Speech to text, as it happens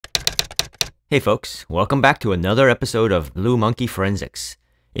Hey folks, welcome back to another episode of Blue Monkey Forensics.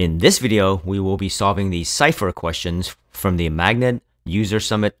 In this video, we will be solving the Cipher questions from the Magnet User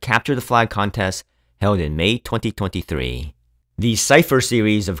Summit Capture the Flag contest held in May 2023. The Cipher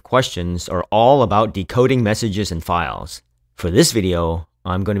series of questions are all about decoding messages and files. For this video,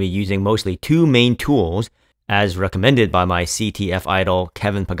 I'm going to be using mostly two main tools as recommended by my CTF idol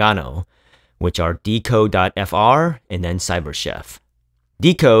Kevin Pagano, which are Decode.fr and then CyberChef.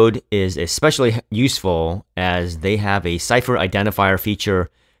 Decode is especially useful as they have a cipher identifier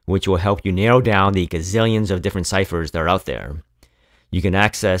feature which will help you narrow down the gazillions of different ciphers that are out there. You can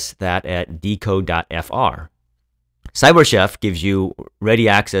access that at Decode.fr. CyberChef gives you ready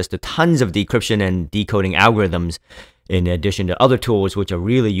access to tons of decryption and decoding algorithms in addition to other tools which are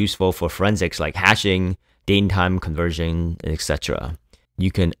really useful for forensics like hashing, date and time conversion, etc.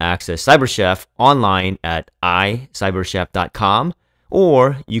 You can access CyberChef online at icyberchef.com,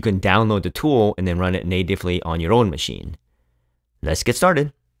 or you can download the tool and then run it natively on your own machine. Let's get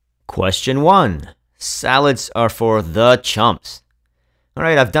started. Question 1. Salads are for the chumps.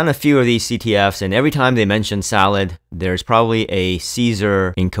 Alright, I've done a few of these CTFs, and every time they mention salad, there's probably a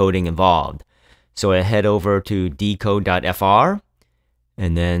Caesar encoding involved. So I head over to Decode.fr,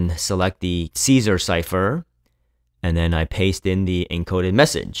 and then select the Caesar cipher, and then I paste in the encoded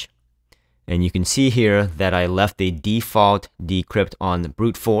message. And you can see here that I left the default decrypt on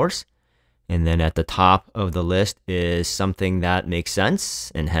brute force. And then at the top of the list is something that makes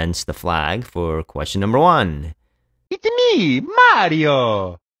sense, and hence the flag for question number 1. It's me,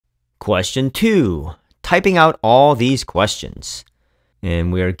 Mario! Question 2. Typing out all these questions.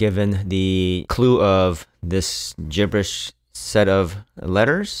 And we are given the clue of this gibberish set of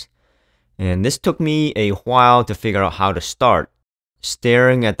letters. And this took me a while to figure out how to start.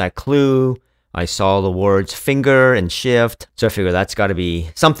 Staring at that clue, I saw the words finger and shift, so I figured that's got to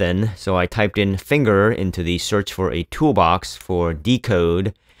be something. So I typed in finger into the search for a toolbox for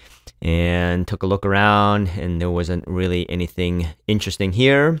decode and took a look around, and there wasn't really anything interesting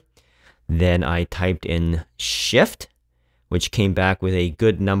here. Then I typed in shift, which came back with a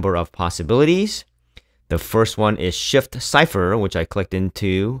good number of possibilities. The first one is shift cipher, which I clicked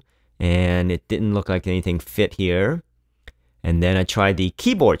into, and it didn't look like anything fit here. And then I tried the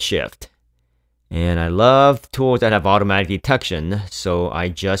keyboard shift. And I love tools that have automatic detection, so I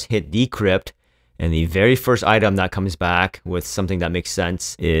just hit decrypt, and the very first item that comes back with something that makes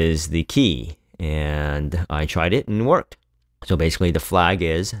sense is the key. And I tried it and it worked. So basically the flag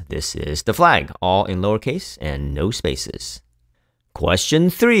is, this is the flag, all in lowercase and no spaces.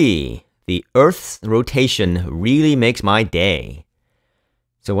 Question 3. The Earth's rotation really makes my day.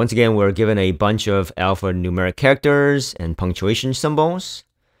 So once again, we're given a bunch of alphanumeric characters and punctuation symbols.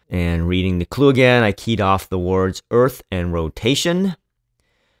 And reading the clue again, I keyed off the words Earth and rotation.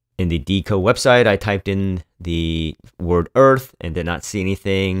 In the Decode website, I typed in the word Earth and did not see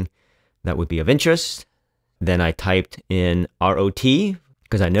anything that would be of interest. Then I typed in ROT,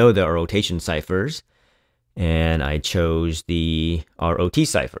 because I know there are rotation ciphers, and I chose the ROT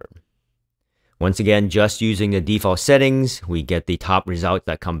cipher. Once again, just using the default settings, we get the top results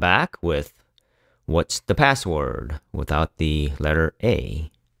that come back with what's the password without the letter A.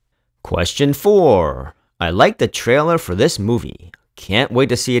 Question 4. I like the trailer for this movie. Can't wait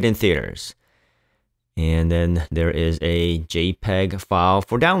to see it in theaters. And then there is a JPEG file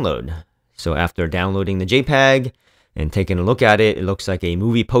for download. So after downloading the JPEG and taking a look at it, it looks like a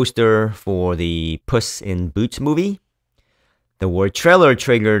movie poster for the Puss in Boots movie. The word trailer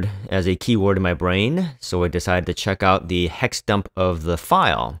triggered as a keyword in my brain, so I decided to check out the hex dump of the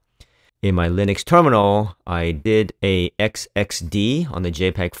file. In my Linux terminal, I did a XXD on the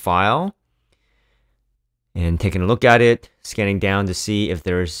JPEG file, and taking a look at it, scanning down to see if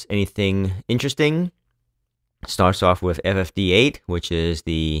there's anything interesting. Starts off with FFD8, which is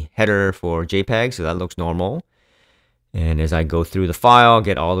the header for JPEG, so that looks normal. And as I go through the file,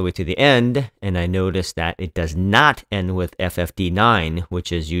 get all the way to the end, and I notice that it does not end with FFD9,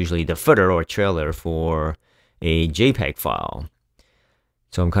 which is usually the footer or trailer for a JPEG file.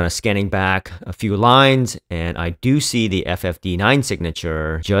 So I'm kind of scanning back a few lines, and I do see the FFD9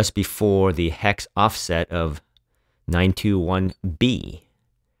 signature just before the hex offset of 921B.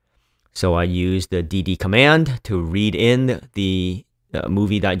 So I use the DD command to read in the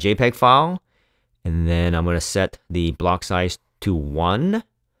movie.jpg file. And then I'm going to set the block size to 1.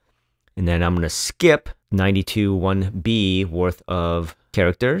 And then I'm going to skip 921B worth of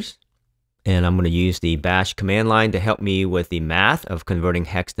characters. And I'm going to use the bash command line to help me with the math of converting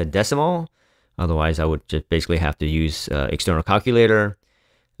hex to decimal. Otherwise, I would just basically have to use external calculator.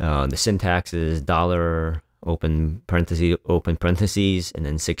 The syntax is $, open parentheses, and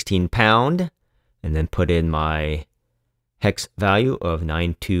then 16 pound. and then put in my hex value of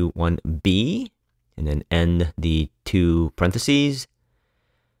 921B, and then end the two parentheses.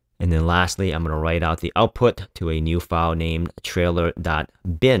 And then lastly, I'm going to write out the output to a new file named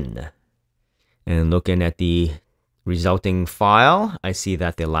trailer.bin. And looking at the resulting file, I see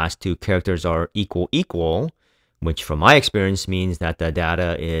that the last two characters are equal, which from my experience means that the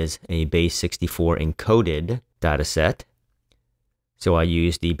data is a base 64 encoded data set. So I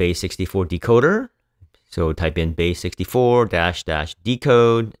use the base 64 decoder. So type in base 64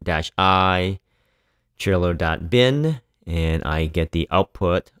 decode -I trailer.bin, and I get the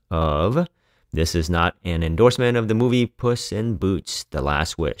output of, this is not an endorsement of the movie Puss in Boots: The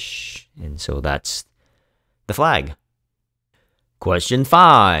Last Wish. And so that's the flag. Question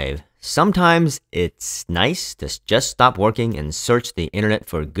 5. Sometimes it's nice to just stop working and search the internet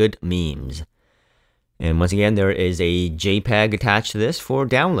for good memes. And once again, there is a JPEG attached to this for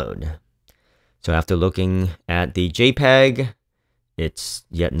download. So after looking at the JPEG, it's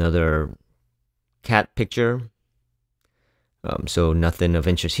yet another cat picture. So nothing of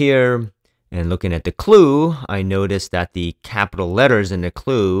interest here. And looking at the clue, I noticed that the capital letters in the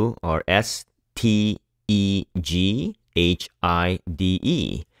clue are STEGHIDE.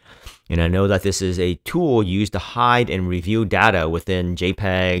 And I know that this is a tool used to hide and review data within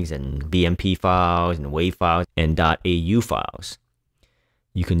JPEGs and BMP files and WAV files and .au files.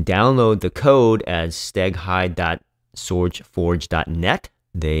 You can download the code as steghide.sourceforge.net.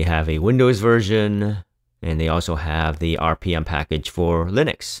 They have a Windows version, and they also have the RPM package for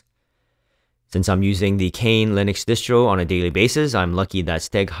Linux. Since I'm using the Kane Linux distro on a daily basis, I'm lucky that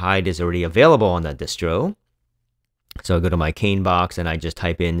steghide is already available on that distro. So I go to my Kane box and I just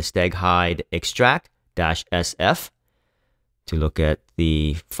type in steghide extract-sf to look at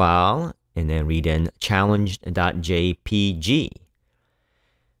the file, and then read in challenged.jpg.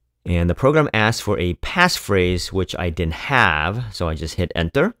 And the program asks for a passphrase, which I didn't have, so I just hit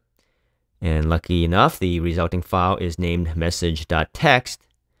enter. And lucky enough, the resulting file is named message.txt.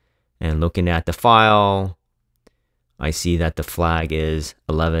 And looking at the file, I see that the flag is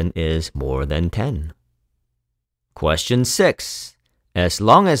 11 is more than 10. Question 6. As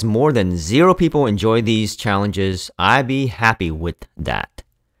long as more than 0 people enjoy these challenges, I'd be happy with that.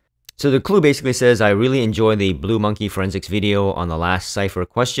 So the clue basically says, I really enjoy the Blue Monkey Forensics video on the last Cipher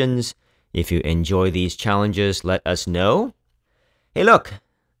questions. If you enjoy these challenges, let us know. Hey look,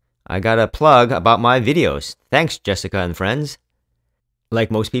 I got a plug about my videos. Thanks, Jessica and friends.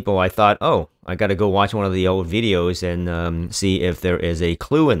 Like most people, I thought, oh, I gotta go watch one of the old videos and see if there is a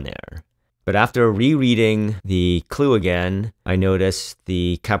clue in there. But after rereading the clue again, I noticed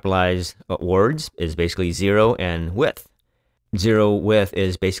the capitalized words is basically 0 and width. 0 width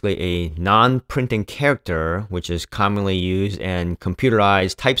is basically a non-printing character, which is commonly used in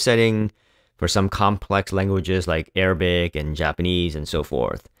computerized typesetting for some complex languages like Arabic and Japanese and so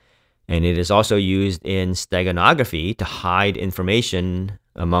forth. And it is also used in steganography to hide information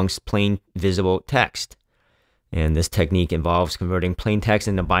amongst plain visible text. And this technique involves converting plain text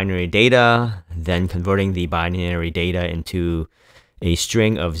into binary data, then converting the binary data into a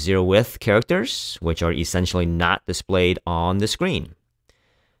string of 0 width characters, which are essentially not displayed on the screen.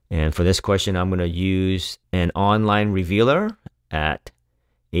 And for this question, I'm going to use an online revealer at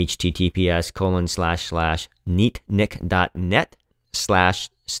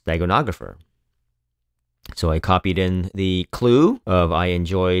https://neatnick.net/steganographer. So I copied in the clue of I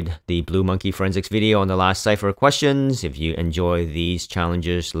enjoyed the Blue Monkey Forensics video on the last Cipher questions. If you enjoy these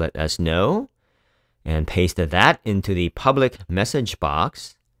challenges, let us know. And pasted that into the public message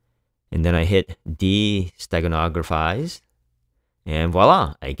box. And then I hit de-steganographize. And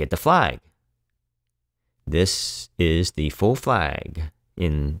voila, I get the flag. This is the full flag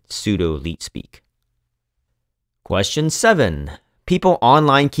in pseudo-leet speak. Question 7. People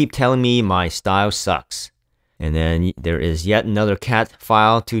online keep telling me my style sucks. And then there is yet another cat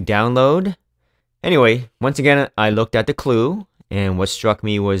file to download. Anyway, once again, I looked at the clue, and what struck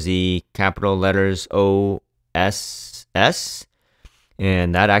me was the capital letters OSS.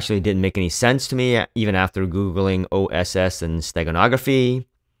 And that actually didn't make any sense to me, even after Googling OSS and steganography.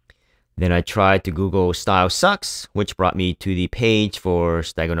 Then I tried to Google Style Suxx, which brought me to the page for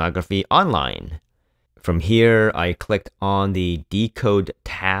steganography online. From here, I clicked on the Decode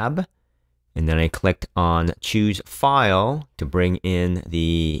tab, and then I clicked on Choose File to bring in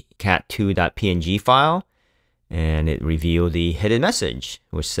the cat2.png file, and it revealed the hidden message,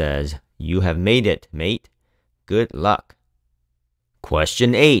 which says, "You have made it, mate. Good luck."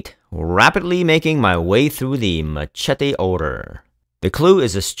 Question 8. Rapidly making my way through the Machete Order. The clue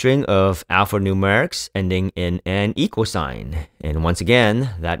is a string of alphanumerics ending in an equal sign. And once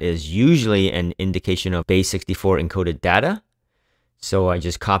again, that is usually an indication of base64 encoded data. So I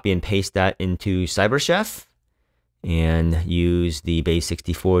just copy and paste that into CyberChef and use the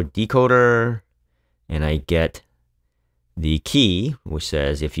base64 decoder, and I get the key, which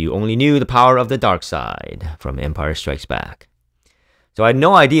says, "If you only knew the power of the dark side," from Empire Strikes Back. So I had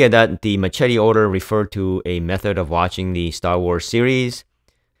no idea that the Machete Order referred to a method of watching the Star Wars series.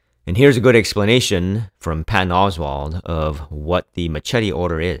 And here's a good explanation from Patton Oswalt of what the Machete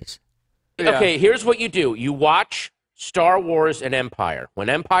Order is. Okay, here's what you do. You watch Star Wars and Empire. When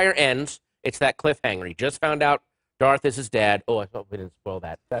Empire ends, it's that cliffhanger. He just found out Darth is his dad. Oh, I hope we didn't spoil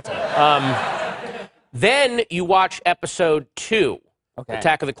that. That's then you watch Episode 2,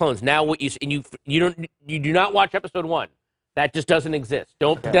 Attack of the Clones. Now what you do not watch Episode 1. That just doesn't exist.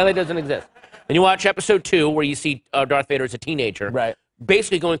 Don't pretend it doesn't exist. Then you watch Episode 2, where you see Darth Vader as a teenager, right?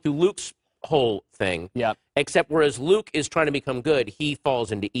 Basically going through Luke's whole thing. Yeah. Except whereas Luke is trying to become good, he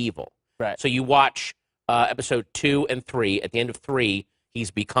falls into evil. Right. So you watch Episode 2 and 3. At the end of 3, he's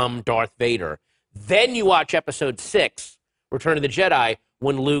become Darth Vader. Then you watch Episode 6, Return of the Jedi,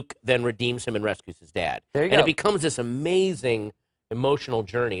 when Luke then redeems him and rescues his dad. There you go. And it becomes this amazing emotional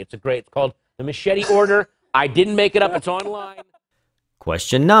journey. It's called The Machete Order. I didn't make it up. It's online.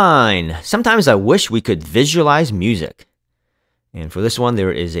 Question 9. Sometimes I wish we could visualize music. And for this one,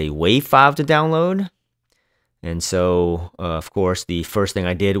 there is a WAV file to download. And so, of course, the first thing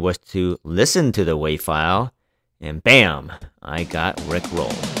I did was to listen to the WAV file. And bam, I got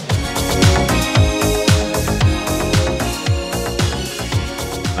Rickrolled.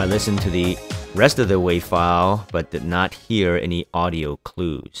 I listened to the rest of the WAV file, but did not hear any audio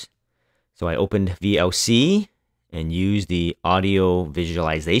clues. So I opened VLC and used the audio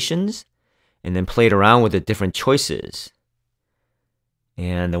visualizations and then played around with the different choices.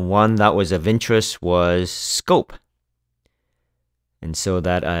 And the one that was of interest was scope. And so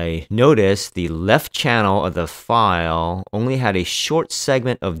that I noticed the left channel of the file only had a short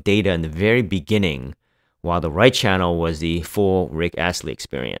segment of data in the very beginning, while the right channel was the full Rick Astley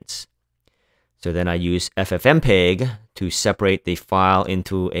experience. So then I used FFmpeg to separate the file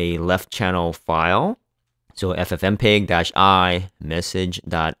into a left channel file. So FFmpeg-I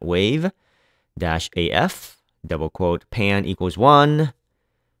message.wave-af, double quote, pan equals 1,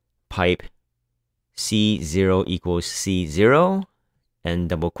 pipe C0 equals C0, and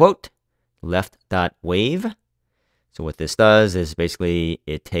double quote, left.wave. So what this does is basically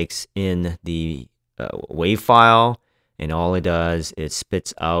it takes in the WAV file, and all it does is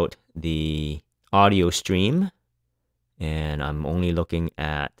spits out the audio stream, and I'm only looking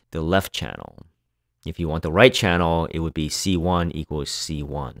at the left channel. If you want the right channel, it would be C1 equals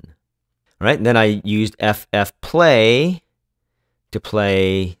C1. All right, then I used ffplay to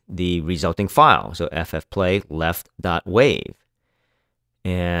play the resulting file. So ffplay left.wave.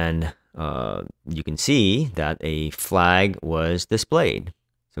 And you can see that a flag was displayed.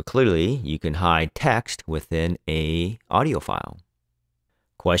 So clearly, you can hide text within a audio file.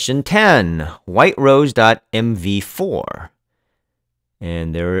 Question 10, whiterose.mv4.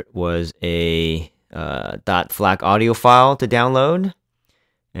 And there was a .flac audio file to download.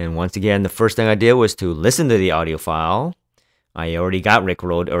 And once again, the first thing I did was to listen to the audio file. I already got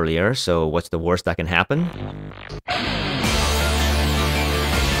Rickrolled earlier, so what's the worst that can happen?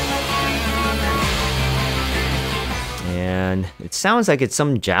 And it sounds like it's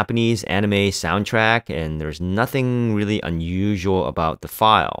some Japanese anime soundtrack, and there's nothing really unusual about the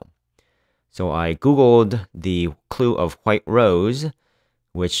file. So I Googled the clue of White Rose,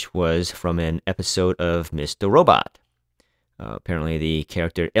 which was from an episode of Mr. Robot. Apparently the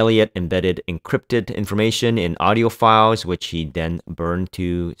character Elliot embedded encrypted information in audio files, which he then burned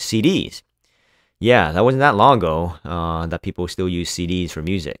to CDs. Yeah, that wasn't that long ago that people still use CDs for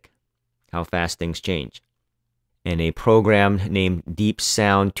music. How fast things change. And a program named Deep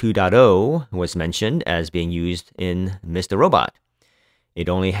Sound 2.0 was mentioned as being used in Mr. Robot. It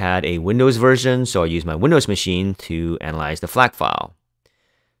only had a Windows version, so I used my Windows machine to analyze the FLAC file.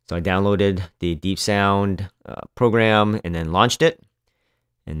 So I downloaded the Deep Sound program and then launched it.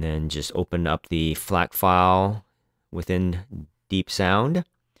 And then just opened up the FLAC file within Deep Sound.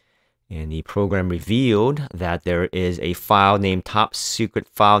 And the program revealed that there is a file named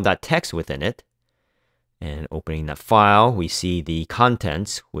topsecretfile.txt within it. And opening that file, we see the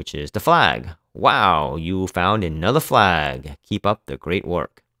contents, which is the flag. Wow, you found another flag. Keep up the great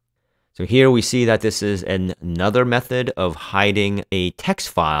work. So here we see that this is another method of hiding a text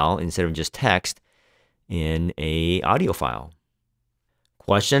file instead of just text in an audio file.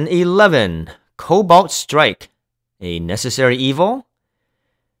 Question 11. Cobalt Strike. A necessary evil?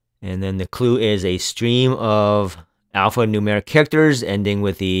 And then the clue is a stream of alphanumeric characters ending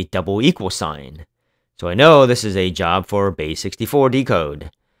with the double equal sign. So I know this is a job for base64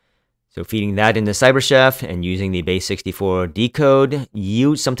 decode. So feeding that into CyberChef and using the base64 decode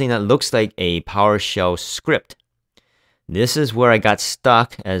yields something that looks like a PowerShell script. This is where I got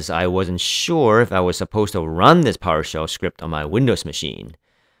stuck, as I wasn't sure if I was supposed to run this PowerShell script on my Windows machine.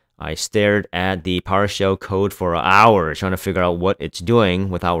 I stared at the PowerShell code for hours trying to figure out what it's doing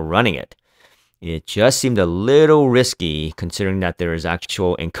without running it. It just seemed a little risky considering that there is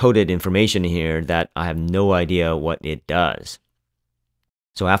actual encoded information here that I have no idea what it does.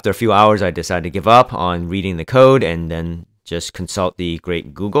 So after a few hours, I decided to give up on reading the code and then just consult the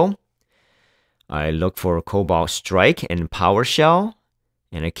great Google. I looked for Cobalt Strike and PowerShell,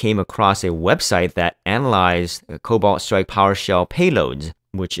 and I came across a website that analyzed Cobalt Strike PowerShell payloads,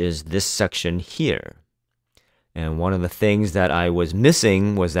 which is this section here. And one of the things that I was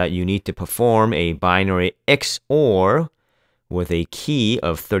missing was that you need to perform a binary XOR with a key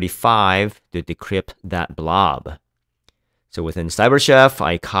of 35 to decrypt that blob. So within CyberChef,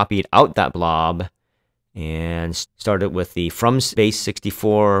 I copied out that blob and started with the from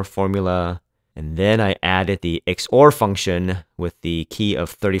base64 formula. And then I added the XOR function with the key of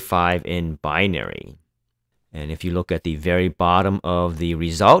 35 in binary. And if you look at the very bottom of the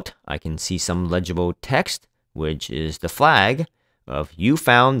result, I can see some legible text, which is the flag of you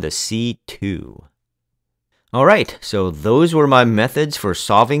found the C2. All right, so those were my methods for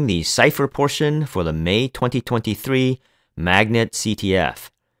solving the Cipher portion for the May 2023 Magnet CTF.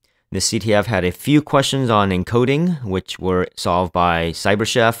 This CTF had a few questions on encoding, which were solved by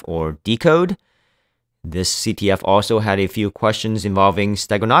CyberChef or Decode. This CTF also had a few questions involving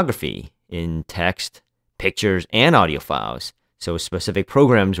steganography in text, pictures, and audio files, so specific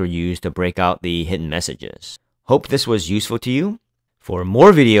programs were used to break out the hidden messages. Hope this was useful to you. For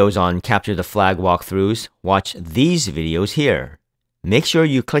more videos on Capture the Flag walkthroughs, watch these videos here. Make sure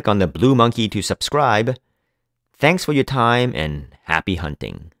you click on the blue monkey to subscribe. Thanks for your time and happy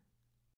hunting.